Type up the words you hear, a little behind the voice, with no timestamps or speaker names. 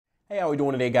Hey, how are we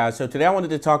doing today, guys? So today I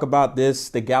wanted to talk about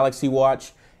the Galaxy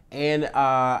Watch. And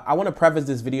I want to preface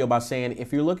this video by saying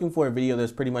if you're looking for a video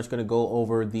that's pretty much going to go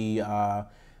over the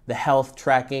health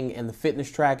tracking and the fitness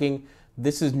tracking,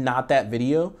 this is not that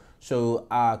video. So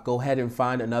go ahead and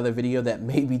find another video that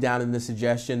may be down in the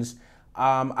suggestions.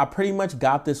 I pretty much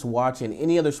got this watch and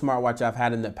any other smartwatch I've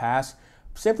had in the past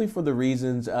simply for the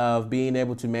reasons of being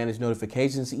able to manage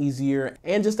notifications easier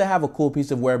and just to have a cool piece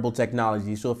of wearable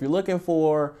technology. So if you're looking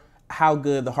for how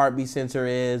good the heartbeat sensor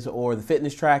is or the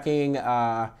fitness tracking,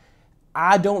 I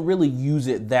don't really use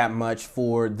it that much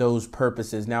for those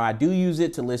purposes. Now I do use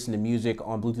it to listen to music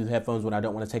on Bluetooth headphones when I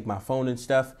don't want to take my phone and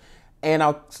stuff, and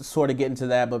I'll sort of get into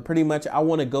that, but pretty much I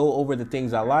want to go over the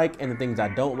things I like and the things I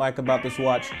don't like about this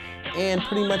watch, and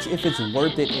pretty much if it's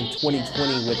worth it in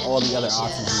 2020 with all the other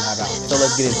options you have out there. So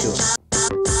let's get into it.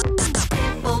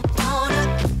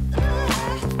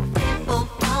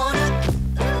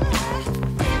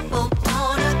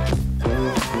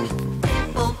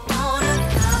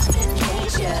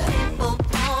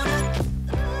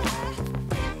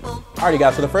 Alrighty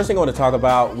guys, so the first thing I want to talk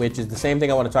about, which is the same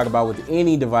thing I want to talk about with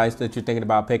any device that you're thinking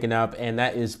about picking up, and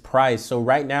that is price. So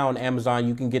right now on Amazon,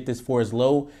 you can get this for as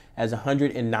low as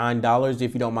 $109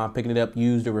 if you don't mind picking it up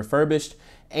used or refurbished.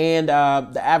 And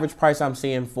the average price I'm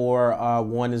seeing for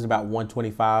one is about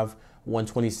 $125,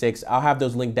 $126. I'll have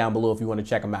those linked down below if you want to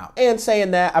check them out. And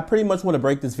saying that, I pretty much want to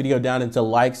break this video down into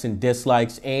likes and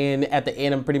dislikes, and at the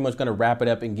end, I'm pretty much going to wrap it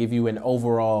up and give you an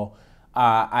overall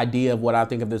idea of what I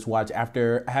think of this watch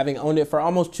after having owned it for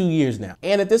almost 2 years now.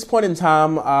 And at this point in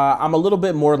time, I'm a little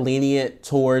bit more lenient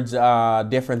towards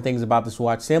different things about this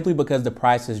watch simply because the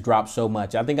price has dropped so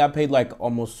much. I think I paid like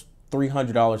almost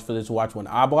 $300 for this watch when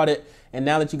I bought it, and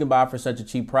now that you can buy it for such a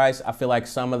cheap price, I feel like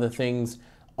some of the things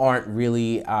aren't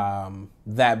really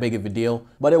that big of a deal,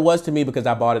 but it was to me because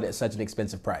I bought it at such an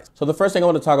expensive price. So the first thing I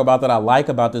want to talk about that I like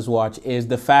about this watch is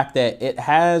the fact that it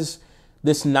has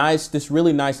this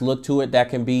really nice look to it that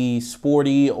can be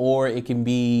sporty or it can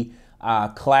be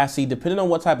classy, depending on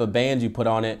what type of bands you put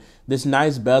on it. This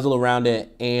nice bezel around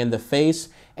it and the face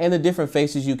and the different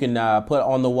faces you can put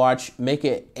on the watch make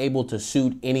it able to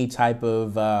suit any type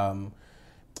of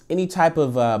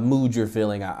mood you're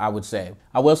feeling, I would say.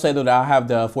 I will say that I have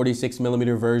the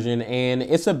 46mm version and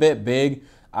it's a bit big.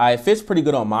 It fits pretty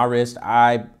good on my wrist.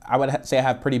 I would say I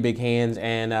have pretty big hands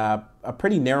and a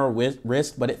pretty narrow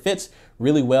wrist, but it fits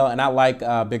really well, and I like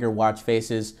bigger watch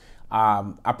faces.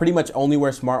 I pretty much only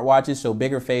wear smartwatches, so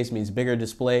bigger face means bigger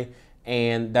display,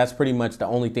 and that's pretty much the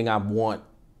only thing I want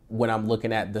when I'm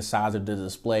looking at the size of the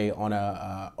display on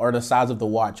or the size of the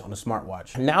watch on a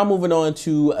smartwatch. Now moving on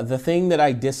to the thing that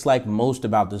I dislike most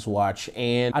about this watch,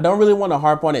 and I don't really want to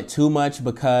harp on it too much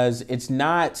because it's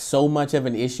not so much of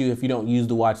an issue if you don't use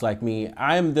the watch like me.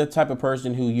 I am the type of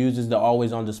person who uses the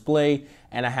always on display,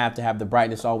 and I have to have the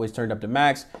brightness always turned up to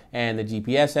max and the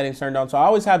GPS settings turned on. So I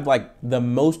always have like the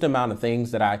most amount of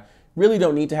things that I really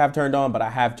don't need to have turned on, but I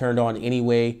have turned on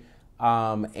anyway.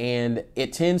 And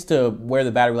it tends to wear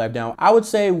the battery life down. I would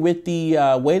say with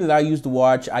the way that I use the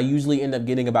watch, I usually end up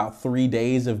getting about 3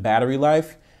 days of battery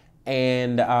life.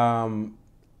 And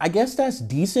I guess that's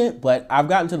decent, but I've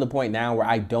gotten to the point now where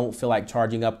I don't feel like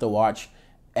charging up the watch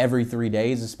every 3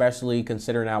 days, especially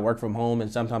considering I work from home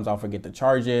and sometimes I'll forget to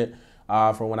charge it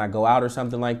for when I go out or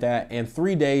something like that. And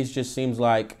 3 days just seems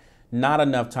like not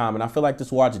enough time. And I feel like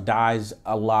this watch dies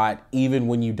a lot even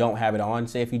when you don't have it on.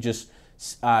 Say if you just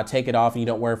take it off and you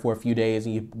don't wear it for a few days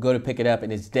and you go to pick it up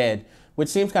and it's dead, which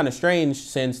seems kind of strange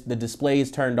since the display is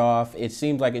turned off. It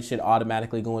seems like it should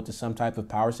automatically go into some type of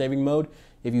power saving mode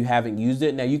if you haven't used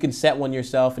it. Now you can set one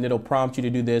yourself and it'll prompt you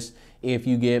to do this if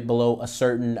you get below a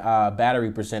certain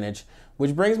battery percentage,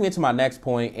 which brings me to my next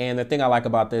point. And the thing I like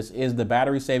about this is the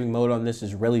battery saving mode on this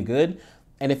is really good.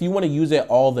 And if you want to use it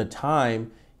all the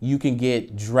time, you can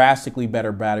get drastically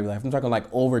better battery life. I'm talking like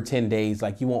over 10 days.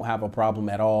 Like you won't have a problem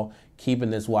at all keeping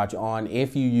this watch on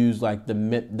if you use like the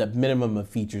minimum of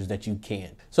features that you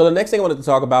can. So the next thing I wanted to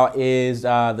talk about is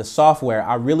the software.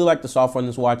 I really like the software on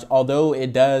this watch, although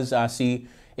it does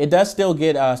still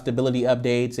get stability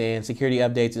updates and security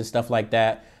updates and stuff like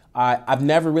that. I've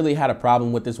never really had a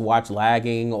problem with this watch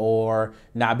lagging or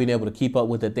not being able to keep up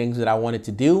with the things that I wanted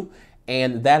to do.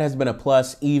 And that has been a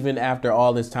plus even after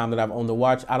all this time that I've owned the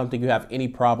watch. I don't think you have any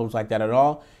problems like that at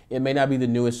all. It may not be the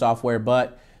newest software,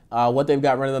 but what they've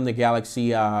got running on the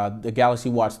Galaxy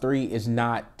Watch 3 is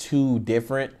not too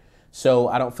different. So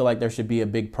I don't feel like there should be a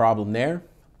big problem there.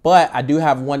 But I do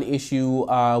have one issue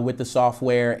with the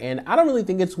software, and I don't really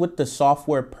think it's with the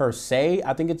software per se.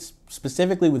 I think it's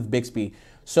specifically with Bixby.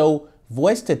 So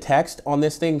voice to text on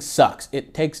this thing sucks.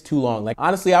 It takes too long. Like,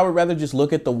 honestly, I would rather just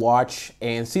look at the watch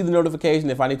and see the notification.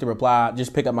 If I need to reply,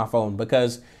 just pick up my phone,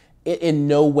 because it in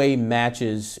no way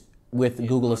matches with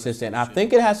Google Assistant. I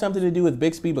think it has something to do with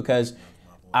Bixby, because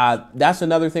that's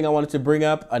another thing I wanted to bring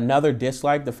up. Another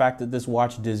dislike, the fact that this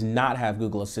watch does not have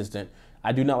Google Assistant.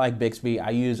 I do not like Bixby. I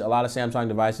use a lot of Samsung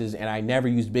devices, and I never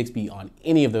use Bixby on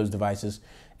any of those devices.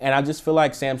 And I just feel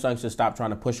like Samsung should stop trying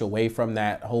to push away from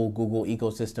that whole Google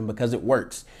ecosystem, because it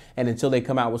works. And until they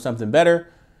come out with something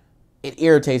better, it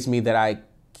irritates me that I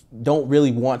don't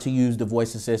really want to use the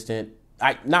voice assistant.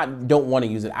 I don't want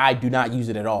to use it. I do not use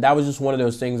it at all. That was just one of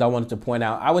those things I wanted to point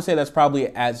out. I would say that's probably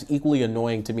as equally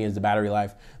annoying to me as the battery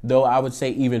life, though I would say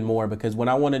even more, because when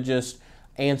I want to just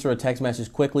answer a text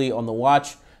message quickly on the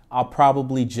watch, I'll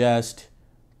probably just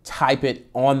type it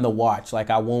on the watch. Like,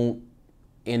 I won't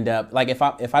end up, like, if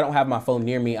I don't have my phone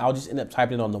near me, I'll just end up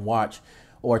typing it on the watch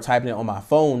or typing it on my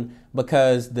phone,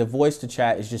 because the voice to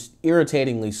chat is just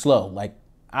irritatingly slow. Like,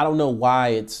 I don't know why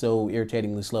it's so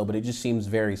irritatingly slow, but it just seems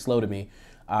very slow to me,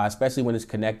 especially when it's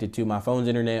connected to my phone's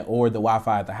internet or the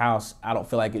Wi-Fi at the house. I don't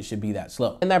feel like it should be that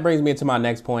slow. And that brings me to my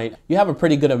next point. You have a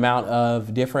pretty good amount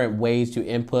of different ways to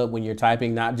input when you're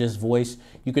typing, not just voice.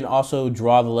 You can also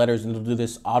draw the letters and it'll do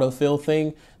this autofill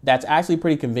thing. That's actually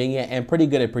pretty convenient and pretty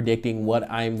good at predicting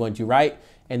what I'm going to write.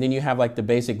 And then you have like the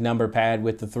basic number pad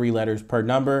with the 3 letters per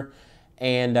number.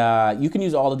 And you can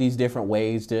use all of these different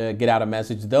ways to get out a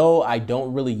message, though I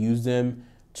don't really use them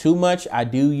too much. I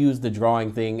do use the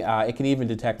drawing thing. It can even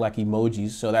detect like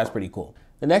emojis, so that's pretty cool.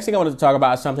 The next thing I wanted to talk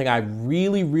about is something I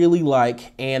really, really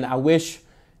like, and I wish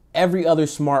every other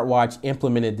smartwatch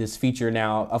implemented this feature.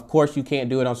 Now, of course, you can't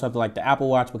do it on something like the Apple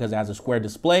Watch because it has a square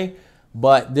display,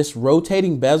 but this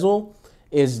rotating bezel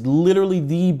is literally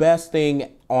the best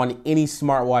thing on any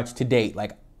smartwatch to date.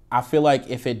 Like, I feel like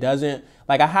if it doesn't,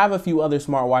 like, I have a few other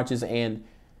smartwatches and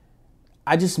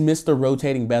I just miss the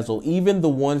rotating bezel. Even the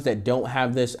ones that don't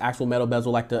have this actual metal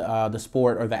bezel, like the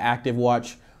Sport or the Active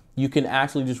watch, you can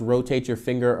actually just rotate your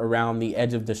finger around the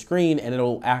edge of the screen and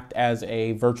it'll act as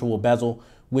a virtual bezel,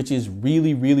 which is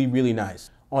really, really, really nice.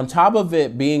 On top of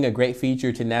it being a great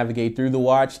feature to navigate through the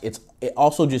watch, it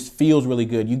also just feels really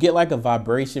good. You get like a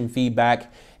vibration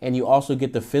feedback, and you also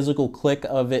get the physical click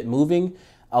of it moving,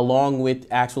 along with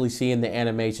actually seeing the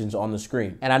animations on the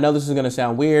screen. And I know this is gonna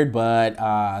sound weird, but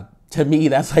to me,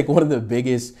 that's like one of the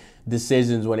biggest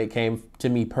decisions when it came to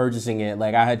me purchasing it.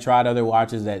 Like, I had tried other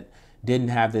watches that didn't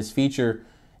have this feature.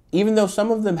 Even though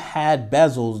some of them had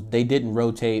bezels, they didn't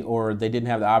rotate, or they didn't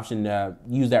have the option to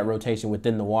use that rotation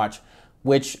within the watch,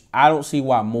 which I don't see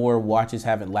why more watches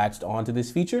haven't latched onto this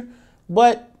feature.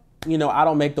 But, you know, I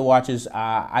don't make the watches,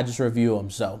 I just review them.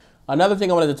 So another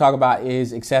thing I wanted to talk about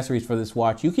is accessories for this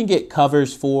watch. You can get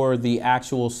covers for the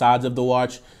actual sides of the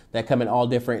watch that come in all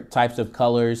different types of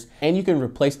colors, and you can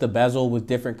replace the bezel with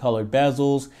different colored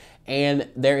bezels. And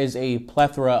there is a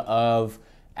plethora of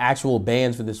actual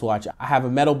bands for this watch. I have a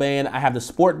metal band, I have the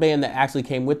Sport band that actually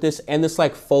came with this, and this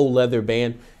like faux leather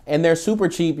band, and they're super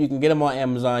cheap. You can get them on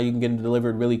Amazon, you can get them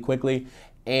delivered really quickly,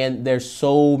 and there's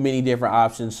so many different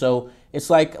options. So it's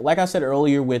like I said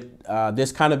earlier, with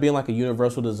this kind of being like a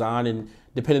universal design, and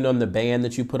depending on the band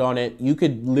that you put on it, you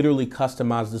could literally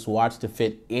customize this watch to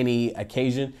fit any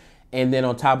occasion. And then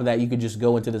on top of that, you could just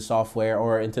go into the software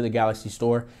or into the Galaxy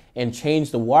Store and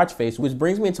change the watch face, which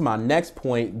brings me into my next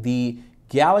point. The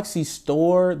Galaxy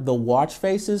Store, the watch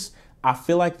faces, I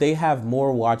feel like they have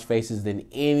more watch faces than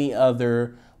any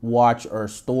other watch or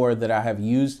store that I have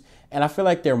used. And I feel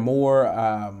like they're more,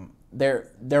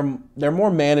 they're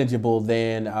more manageable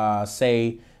than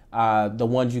say the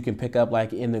ones you can pick up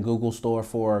like in the Google Store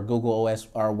for Google OS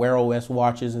or Wear OS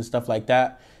watches and stuff like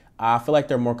that. I feel like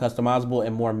they're more customizable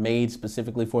and more made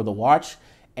specifically for the watch,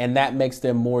 and that makes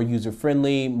them more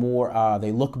user-friendly, more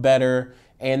they look better,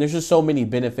 and there's just so many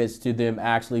benefits to them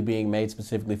actually being made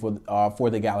specifically for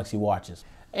the Galaxy watches.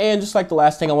 And just like the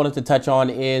last thing I wanted to touch on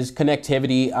is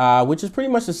connectivity, which is pretty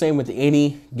much the same with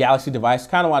any Galaxy device.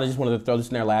 Kind of I just wanted to throw this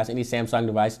in there last, any Samsung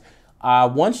device.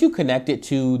 Once you connect it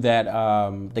to that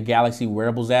the Galaxy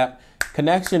Wearables app,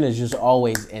 connection is just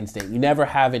always instant. You never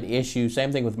have an issue.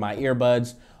 Same thing with my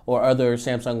earbuds or other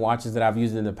Samsung watches that I've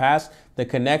used in the past. The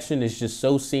connection is just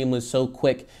so seamless, so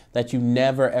quick that you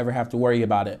never ever have to worry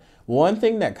about it. One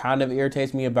thing that kind of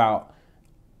irritates me about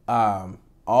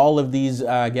all of these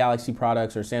Galaxy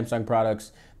products or Samsung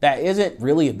products, that isn't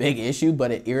really a big issue, but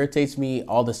it irritates me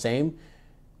all the same.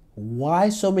 Why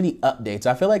so many updates?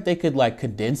 I feel like they could like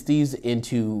condense these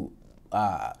into,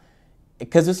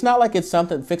 because it's not like it's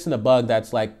something fixing a bug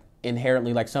that's like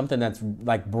inherently like something that's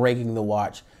like breaking the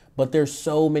watch. but there's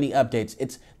so many updates.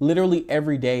 It's literally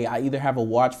every day I either have a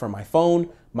watch for my phone,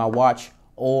 my watch,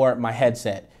 or my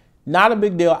headset. Not a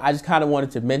big deal. I just kind of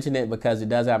wanted to mention it because it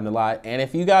does happen a lot. And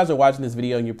if you guys are watching this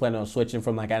video and you're planning on switching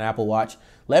from like an Apple Watch,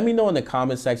 let me know in the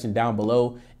comment section down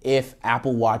below if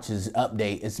Apple Watches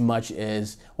update as much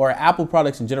as, or Apple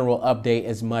products in general update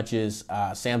as much as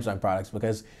Samsung products,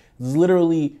 because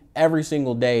literally every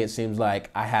single day it seems like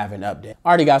I have an update.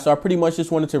 Alrighty guys, so I pretty much just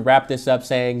wanted to wrap this up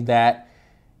saying that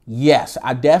yes,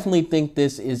 I definitely think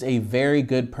this is a very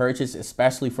good purchase,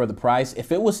 especially for the price.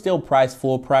 If it was still priced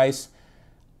full price,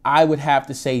 I would have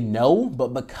to say no,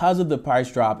 but because of the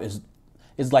price drop is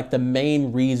like the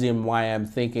main reason why I'm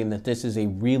thinking that this is a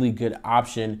really good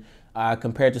option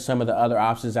compared to some of the other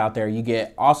options out there. You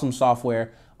get awesome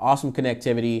software, awesome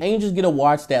connectivity, and you just get a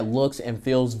watch that looks and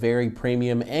feels very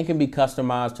premium and can be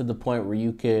customized to the point where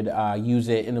you could use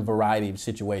it in a variety of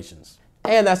situations.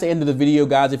 And that's the end of the video,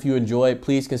 guys. If you enjoyed,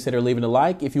 please consider leaving a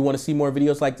like. If you want to see more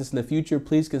videos like this in the future,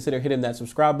 please consider hitting that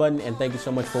subscribe button. And thank you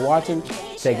so much for watching.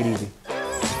 Take it easy.